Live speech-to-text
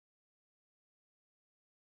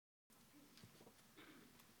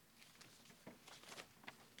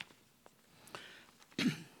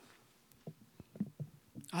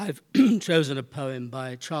I've chosen a poem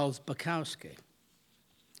by Charles Bukowski.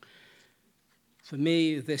 For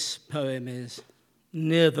me, this poem is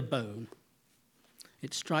near the bone.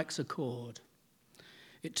 It strikes a chord.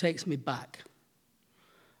 It takes me back,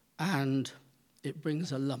 and it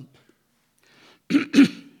brings a lump.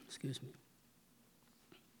 Excuse me.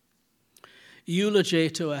 Eulogy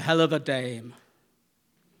to a hell of a dame.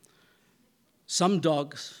 Some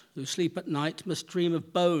dogs who sleep at night must dream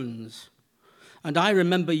of bones, and I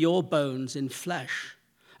remember your bones in flesh,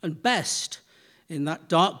 and best in that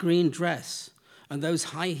dark green dress and those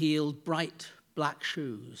high-heeled, bright black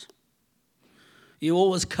shoes. You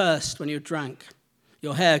always cursed when you drank,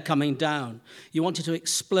 your hair coming down. You wanted to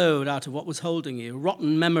explode out of what was holding you,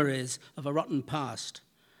 rotten memories of a rotten past.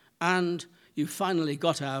 And you finally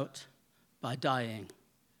got out by dying,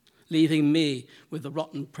 leaving me with the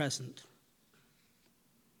rotten present.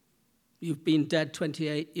 You've been dead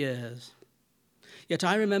 28 years. Yet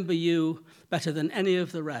I remember you better than any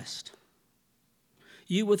of the rest.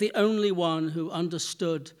 You were the only one who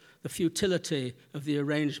understood the futility of the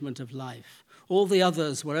arrangement of life. All the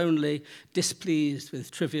others were only displeased with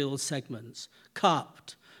trivial segments,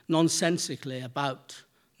 carped nonsensically about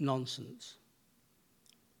nonsense.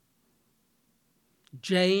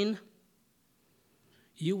 Jane,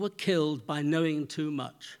 you were killed by knowing too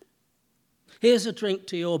much. Here's a drink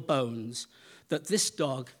to your bones that this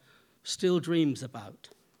dog still dreams about.